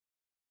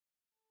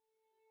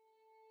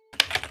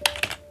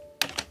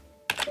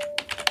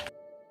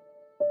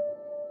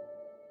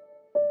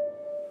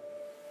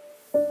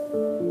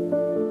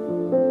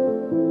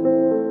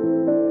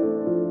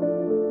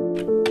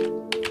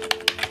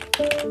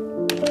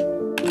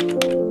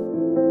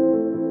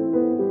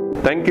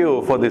Thank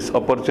you for this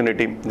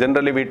opportunity.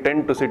 Generally, we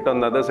tend to sit on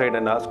the other side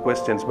and ask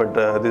questions, but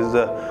this is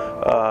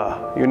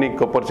a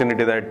unique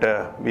opportunity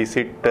that we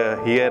sit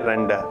here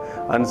and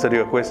answer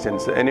your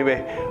questions. Anyway,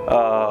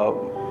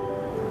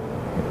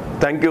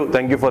 thank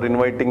you for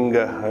inviting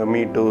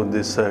me to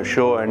this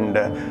show and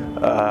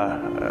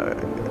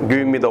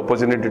giving me the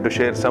opportunity to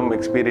share some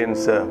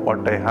experience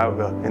what I have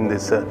in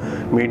this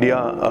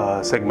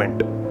media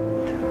segment.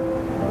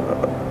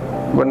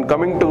 When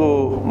coming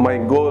to my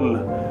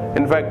goal,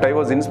 in fact, I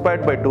was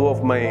inspired by two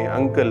of my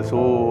uncles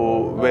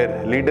who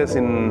were leaders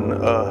in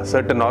a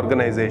certain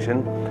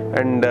organization,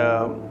 and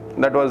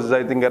that was,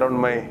 I think, around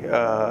my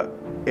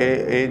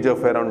age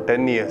of around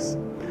 10 years.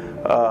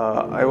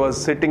 I was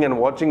sitting and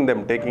watching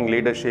them taking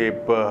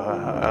leadership,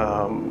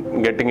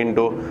 getting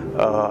into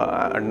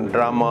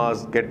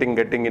dramas,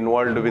 getting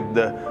involved with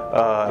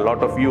a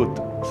lot of youth.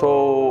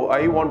 So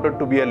I wanted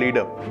to be a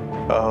leader.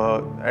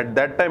 At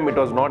that time, it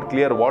was not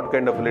clear what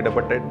kind of leader,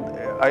 but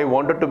I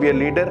wanted to be a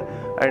leader,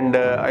 and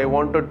I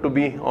wanted to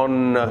be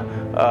on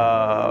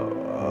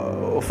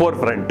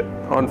forefront,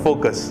 on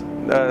focus.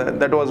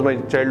 That was my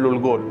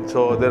childhood goal.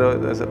 So there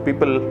are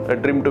people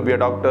dream to be a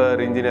doctor,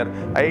 engineer.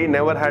 I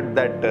never had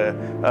that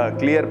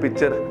clear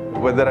picture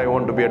whether I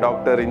want to be a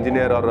doctor,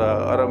 engineer,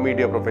 or a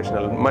media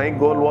professional. My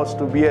goal was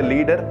to be a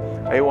leader.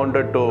 I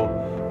wanted to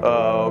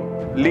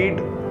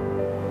lead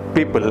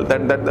people.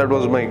 That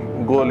was my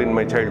goal in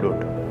my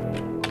childhood.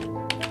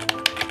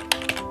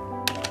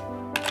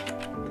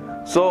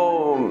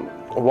 So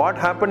what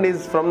happened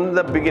is, from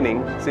the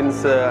beginning,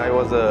 since I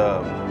was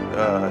a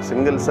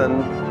single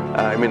son,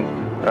 I'm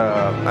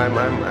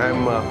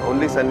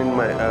only son in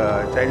my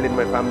child in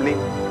my family,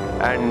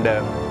 and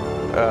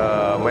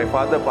my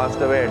father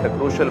passed away at a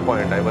crucial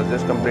point. I was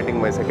just completing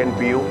my second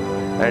PU,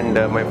 and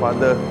my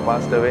father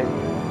passed away.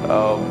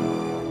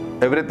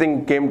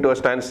 Everything came to a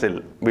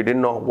standstill. We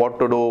didn't know what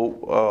to do,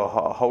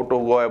 how to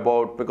go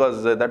about,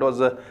 because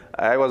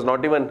I was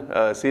not even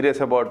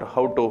serious about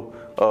how to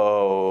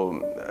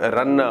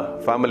run a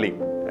family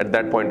at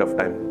that point of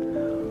time.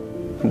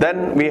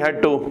 Then we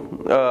had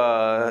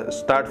to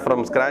start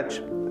from scratch.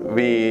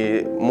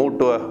 We moved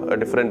to a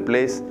different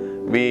place.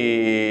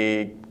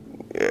 We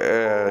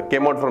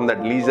came out from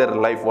that leisure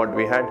life what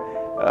we had.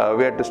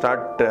 We had to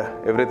start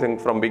everything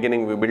from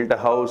beginning. We built a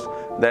house.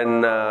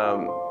 Then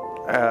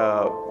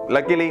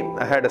luckily,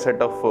 I had a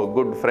set of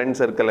good friend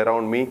circle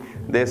around me.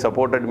 They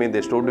supported me,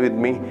 they stood with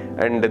me,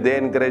 and they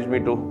encouraged me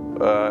to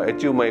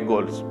achieve my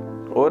goals.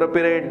 Over a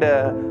period,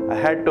 I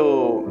had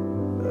to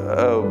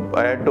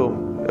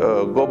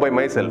go by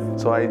myself.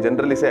 So I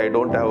generally say I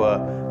don't have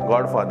a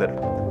godfather.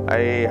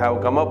 I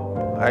have come up.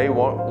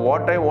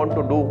 What I want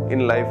to do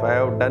in life, I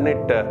have done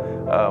it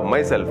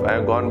myself. I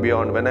have gone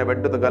beyond. When I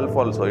went to the Gulf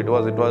also, it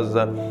was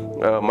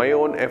my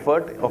own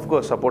effort, of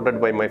course supported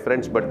by my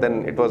friends, but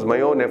then it was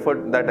my own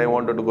effort that I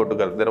wanted to go to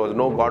Gulf. There was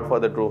no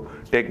godfather to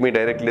take me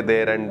directly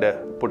there and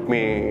put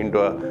me into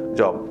a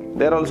job.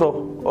 There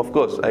also, of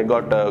course, I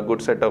got a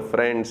good set of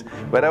friends.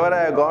 Wherever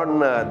I have gone,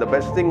 the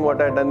best thing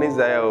what I have done is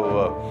I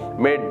have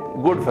made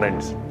good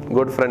friends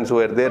who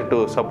were there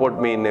to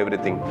support me in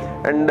everything.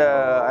 And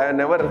I have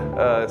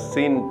never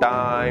seen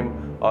time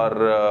or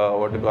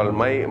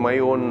my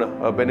own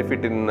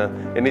benefit in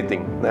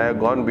anything. I have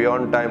gone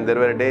beyond time. There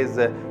were days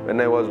when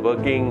I was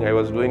working, I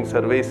was doing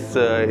service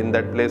in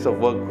that place of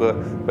work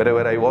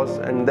wherever I was,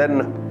 and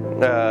then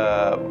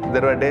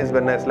there were days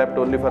when I slept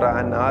only for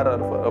an hour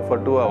or for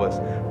 2 hours.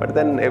 But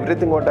then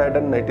everything what I have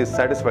done, it is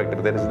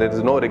satisfactory. There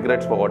is no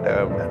regrets for what I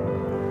have done.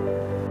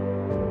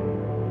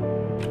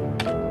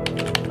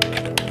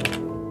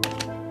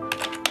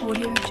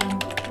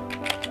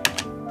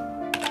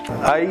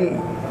 I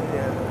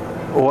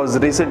was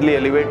recently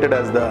elevated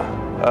as the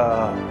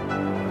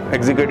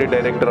Executive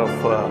Director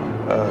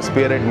of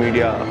Spearhead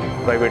Media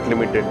Private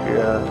Limited.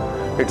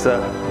 It's a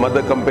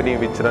mother company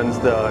which runs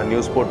the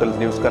news portals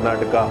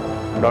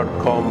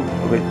newskarnataka.com,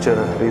 which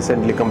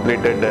recently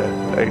completed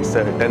its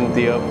 10th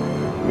year.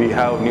 We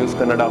have News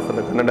Kannada for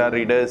the Kannada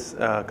readers,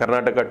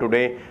 Karnataka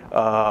Today,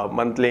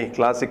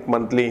 classic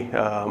monthly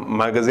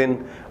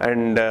magazine,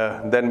 and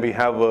then we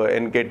have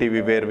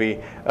NKTV, where we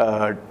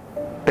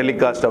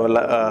telecast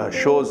our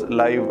shows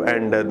live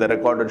and the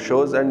recorded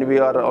shows, and we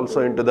are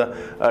also into the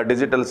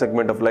digital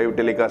segment of live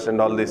telecast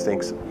and all these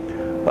things.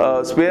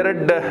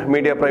 Spearhead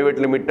Media Private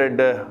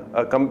Limited,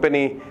 a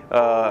company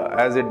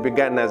as it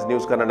began as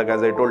News Kannada,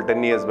 as I told,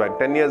 10 years back.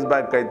 10 years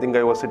back, I think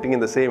I was sitting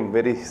in the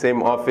very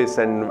same office,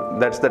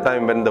 and that's the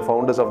time when the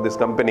founders of this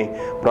company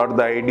brought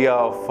the idea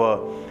of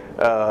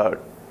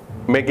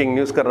making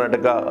News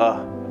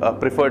Karnataka a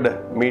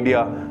preferred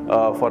media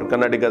for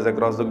Kannadigas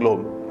across the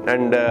globe.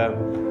 And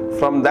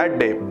from that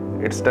day,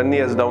 it's 10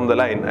 years down the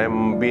line,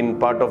 I'm been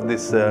part of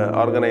this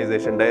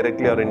organization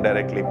directly or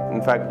indirectly.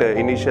 In fact,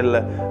 initial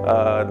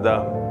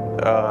the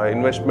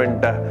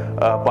investment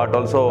part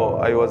also,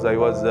 I was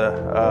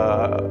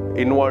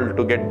involved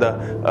to get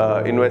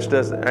the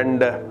investors,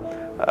 and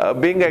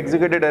being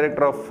executive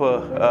director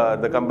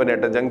of the company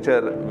at a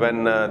juncture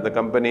when the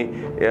company,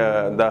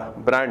 the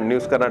brand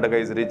News Karnataka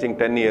is reaching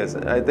 10 years,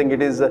 I think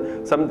it is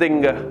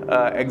something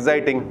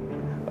exciting.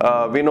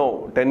 We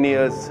know 10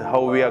 years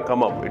how we have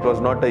come up. It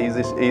was not an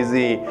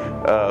easy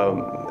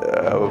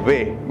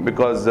way,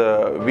 because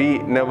we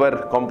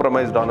never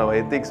compromised on our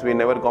ethics, we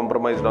never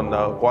compromised on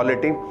the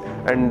quality,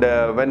 and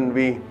when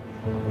we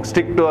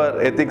stick to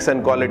our ethics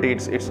and quality,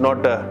 it's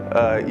not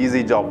a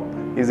easy job,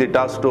 easy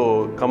task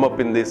to come up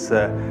in this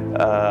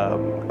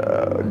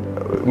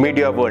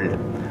media world.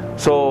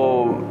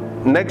 So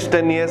next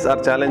 10 years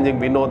are challenging,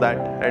 we know that,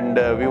 and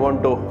we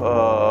want to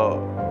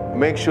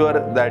make sure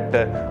that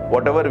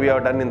whatever we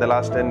have done in the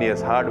last 10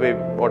 years, hard way,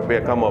 what we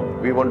have come up,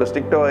 we want to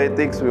stick to our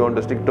ethics, we want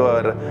to stick to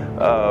our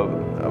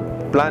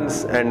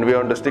plans, and we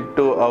want to stick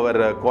to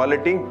our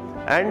quality,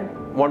 and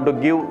want to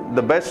give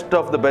the best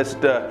of the best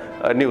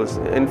news.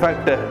 In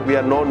fact, we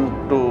are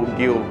known to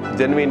give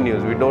genuine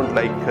news. We don't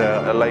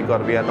like or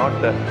we are not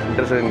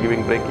interested in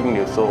giving breaking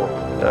news. So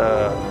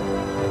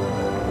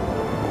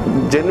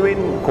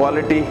genuine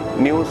quality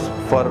news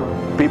for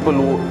people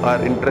who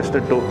are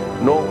interested to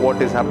know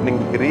what is happening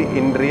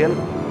in real.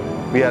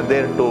 We are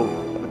there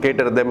to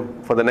cater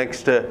them for the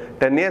next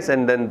 10 years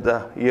and then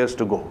the years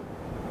to go.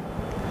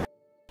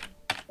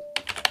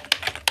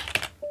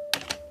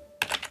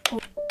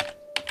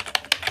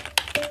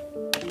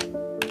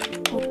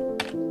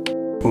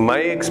 My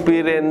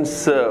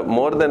experience,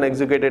 more than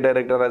executive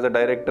director, as a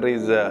director,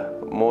 is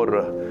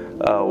more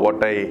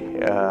what I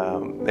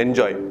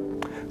enjoy.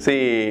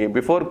 See,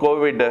 before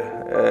COVID,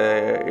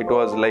 it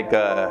was like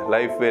a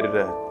life where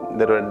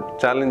there were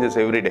challenges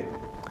every day.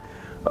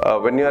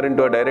 When you are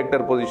into a director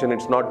position,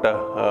 it's not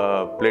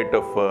a plate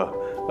of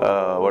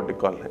what you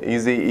call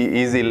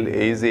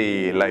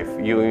easy life.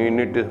 You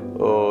need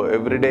to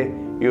every day,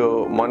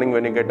 morning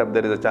when you get up,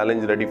 there is a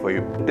challenge ready for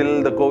you.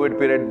 Till the COVID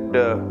period,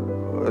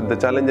 the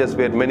challenges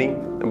were many,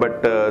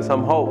 but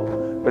somehow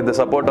with the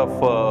support of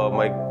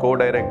my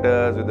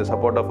co-directors, with the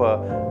support of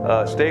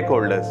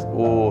stakeholders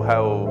who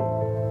have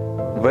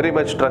very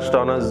much trust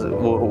on us,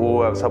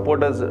 who have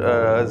supported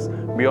us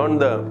beyond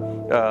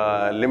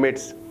the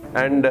limits,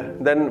 and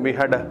then we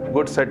had a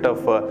good set of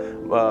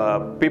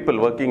people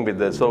working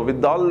with us. So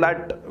with all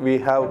that, we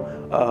have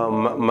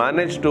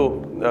managed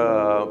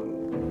to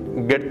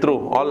get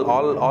through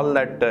all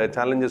that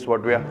challenges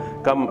what we have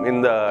come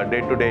in the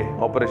day-to-day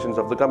operations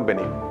of the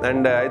company.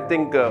 And I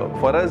think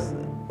for us,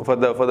 for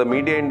the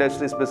media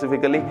industry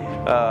specifically,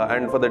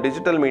 and for the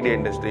digital media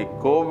industry,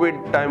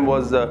 COVID time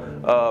was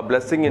a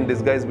blessing in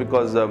disguise,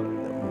 because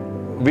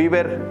we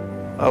were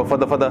for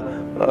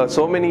the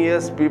so many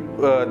years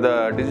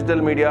the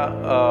digital media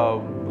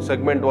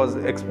segment was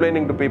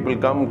explaining to people,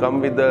 come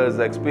with us,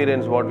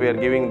 experience what we are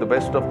giving, the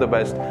best of the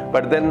best.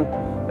 But then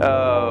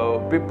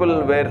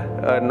people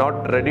were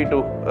not ready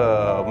to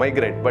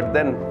migrate. But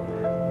then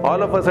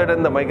all of a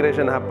sudden the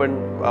migration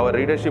happened, our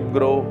readership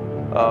grew,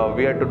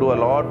 we had to do a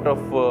lot of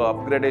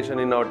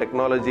upgradation in our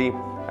technology,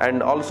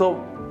 and also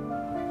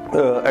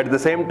at the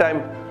same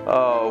time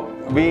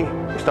we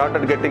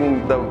started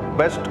getting the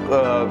best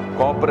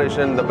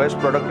cooperation, the best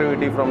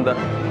productivity from the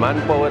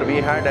manpower we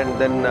had, and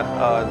then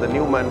the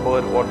new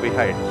manpower what we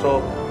had.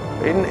 So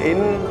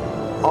in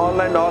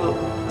all and all,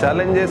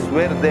 challenges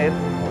were there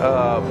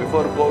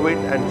before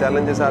COVID, and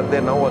challenges are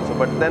there now also.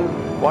 But then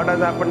what has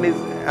happened is,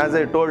 as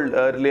I told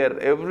earlier,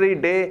 every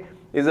day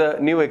is a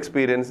new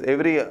experience,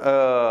 every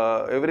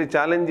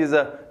challenge is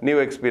a new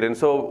experience.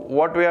 So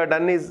what we have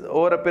done is,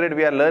 over a period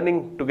we are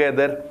learning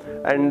together,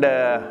 and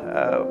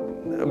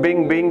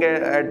being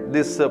at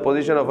this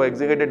position of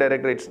executive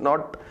director, it's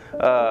not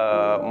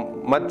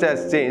much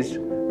has changed.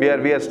 We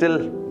are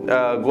still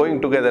going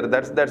together.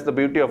 That's the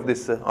beauty of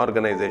this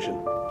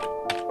organization.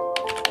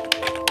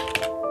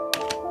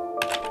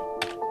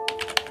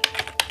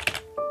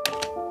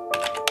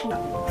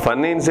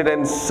 Funny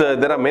incidents,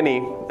 there are many,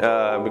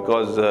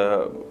 because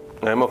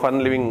I am a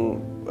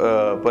fun-loving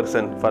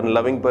person,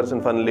 fun-living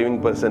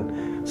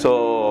person.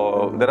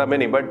 So there are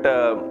many, but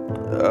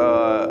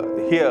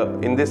here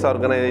in this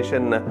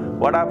organization,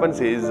 what happens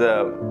is,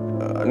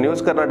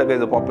 News Karnataka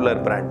is a popular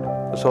brand.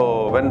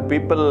 So when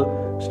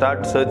people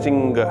start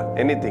searching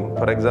anything,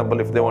 for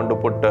example, if they want to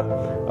put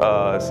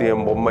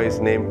CM Bombai's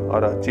name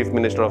or a Chief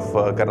Minister of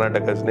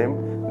Karnataka's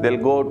name, they'll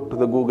go to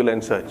the Google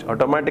and search.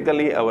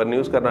 Automatically our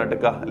News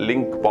Karnataka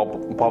link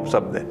pops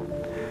up there.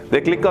 They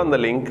click on the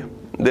link,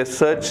 they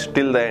search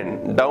till the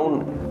end.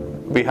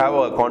 Down we have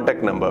a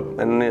contact number,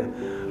 and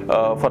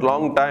for a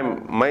long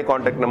time my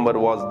contact number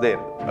was there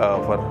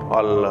for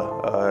all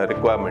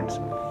requirements.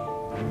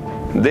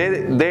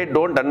 They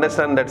don't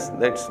understand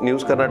that's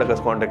News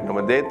Karnataka's contact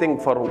number. They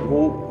think for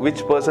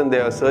which person they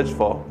have searched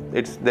for,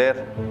 it's their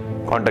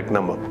contact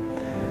number.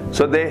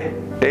 So they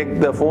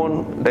take the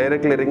phone,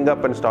 directly ring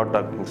up and start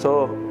talking.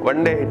 So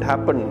one day it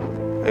happened,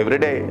 every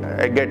day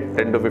I get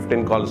 10 to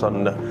 15 calls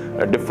on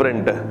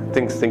different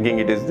things, thinking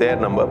it is their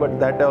number. But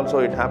that also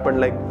it happened,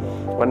 like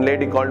one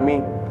lady called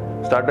me,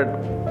 started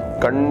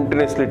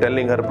continuously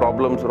telling her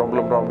problems,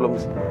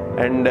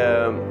 and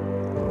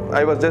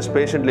I was just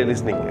patiently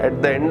listening.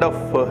 At the end of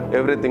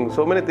everything,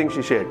 so many things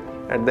she shared.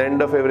 At the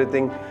end of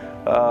everything,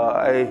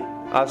 I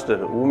asked her,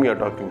 whom you are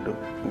talking to?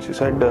 And she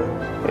said,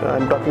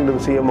 I'm talking to the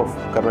CM of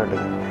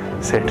Karnataka.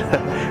 I said,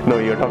 no,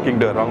 you are talking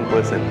to a wrong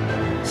person.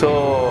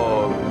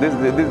 So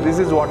this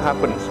is what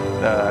happens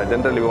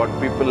generally. What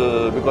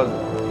people, because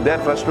they are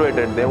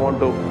frustrated, they want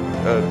to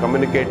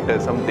communicate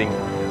something.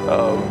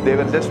 They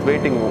were just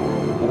waiting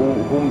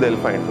whom they'll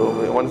find.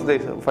 So once they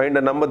find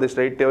a number, they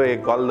straight away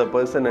call the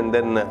person and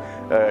then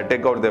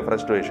take out their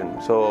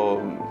frustration.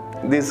 So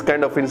these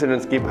kind of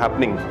incidents keep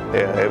happening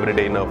every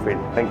day in our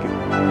field. Thank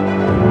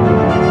you.